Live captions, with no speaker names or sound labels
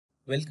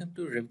Welcome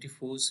to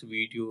Remedyforce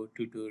video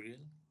tutorial.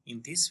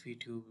 In this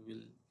video, we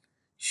will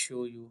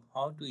show you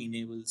how to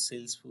enable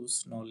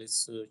Salesforce knowledge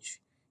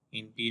search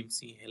in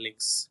BMC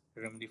Helix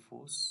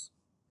Remedyforce.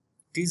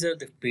 These are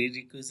the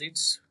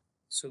prerequisites.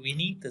 So we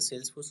need the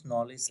Salesforce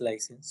knowledge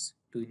license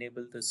to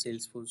enable the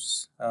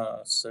Salesforce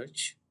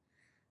search,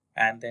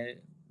 and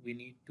then we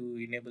need to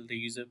enable the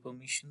user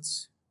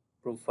permissions,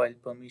 profile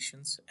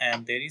permissions,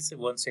 and there is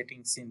one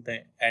settings in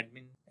the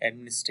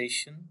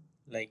administration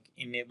like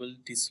enable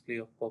display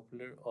of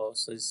popular or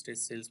suggested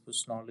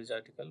Salesforce knowledge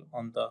article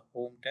on the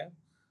home tab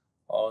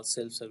or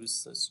self-service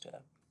search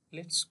tab.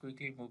 Let's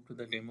quickly move to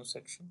the demo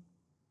section.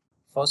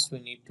 First, we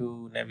need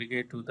to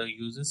navigate to the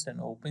users and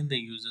open the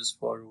users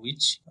for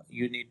which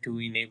you need to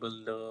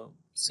enable the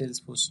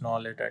Salesforce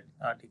knowledge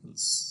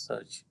articles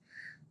search.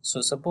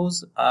 So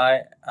suppose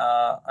I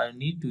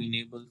need to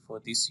enable for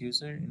this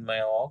user in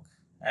my org,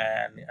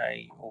 and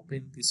I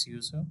open this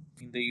user.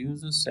 In the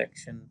user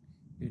section,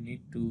 you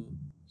need to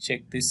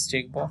check this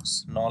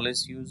checkbox,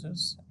 knowledge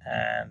users,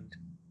 and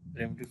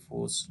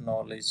Remedyforce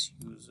knowledge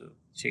user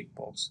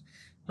checkbox.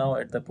 Now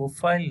at the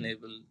profile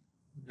level,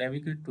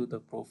 navigate to the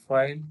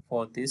profile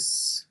for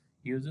this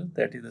user,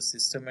 that is the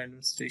system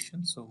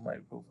administration. So my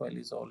profile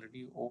is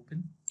already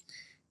open.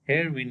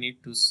 Here we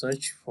need to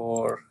search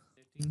for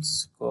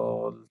settings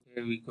called,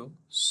 here we go.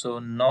 So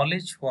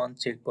knowledge one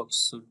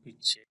checkbox should be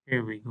checked.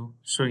 Here we go.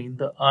 So in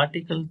the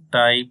article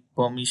type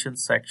permission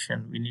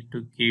section, we need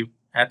to give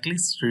at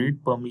least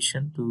read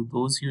permission to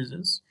those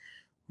users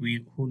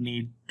who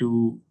need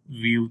to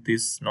view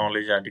this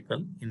knowledge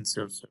article in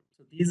Salesforce.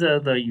 So these are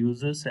the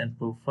users and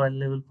profile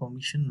level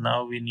permission.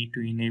 Now we need to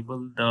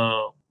enable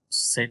the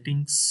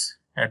settings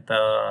at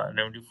the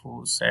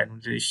Remedyforce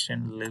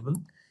administration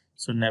level.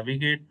 So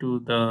navigate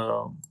to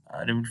the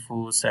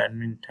Remedyforce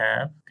admin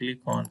tab, click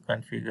on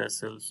configure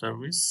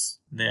self-service,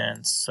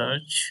 then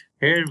search.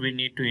 Here we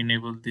need to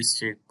enable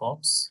this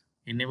checkbox,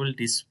 enable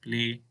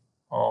display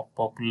of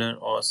popular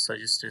or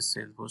suggested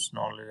Salesforce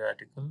knowledge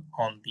article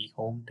on the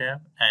home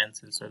tab and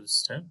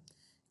self-service tab.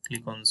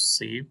 Click on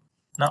save.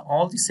 Now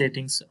all the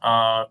settings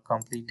are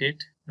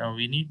completed. Now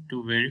we need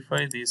to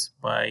verify this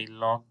by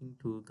logging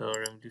to the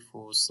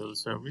Remedyforce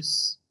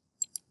self-service.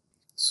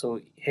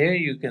 So here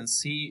you can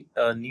see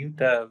a new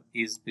tab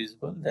is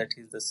visible, that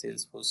is the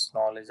Salesforce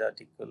knowledge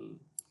article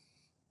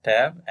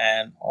tab,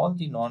 and all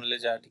the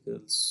knowledge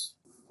articles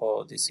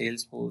for the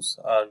Salesforce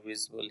are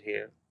visible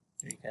here.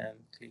 We can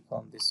click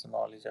on this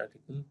knowledge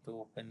article to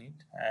open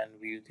it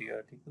and view the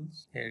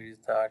articles. Here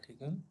is the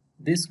article.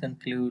 This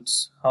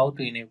concludes how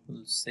to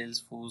enable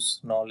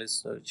Salesforce knowledge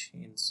search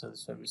in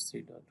Self-Service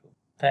 3.2.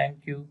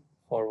 Thank you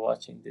for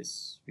watching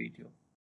this video.